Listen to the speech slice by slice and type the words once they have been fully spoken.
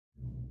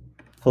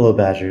Hello,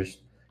 Badgers.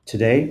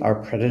 Today, our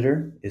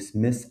predator is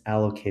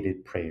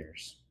misallocated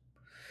prayers.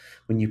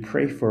 When you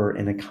pray for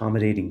an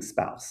accommodating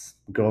spouse,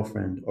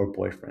 girlfriend, or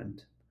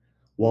boyfriend,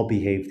 well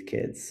behaved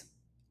kids,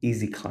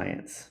 easy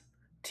clients,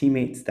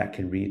 teammates that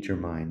can read your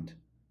mind,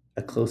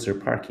 a closer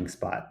parking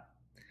spot,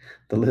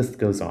 the list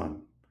goes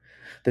on.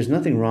 There's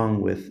nothing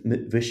wrong with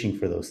wishing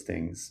for those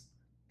things.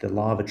 The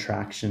law of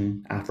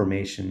attraction,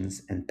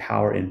 affirmations, and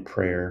power in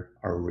prayer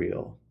are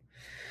real.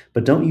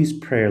 But don't use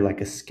prayer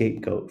like a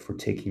scapegoat for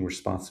taking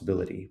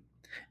responsibility.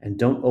 And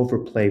don't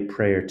overplay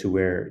prayer to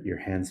where your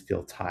hands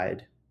feel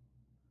tied.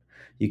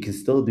 You can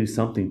still do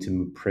something to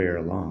move prayer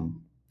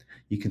along.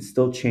 You can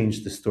still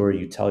change the story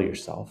you tell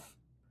yourself.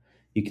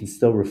 You can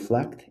still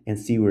reflect and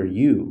see where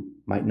you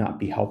might not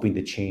be helping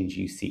the change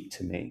you seek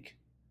to make.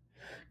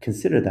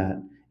 Consider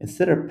that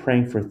instead of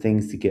praying for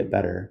things to get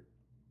better,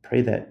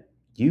 pray that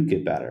you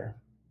get better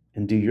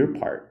and do your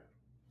part.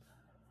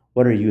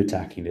 What are you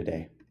attacking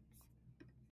today?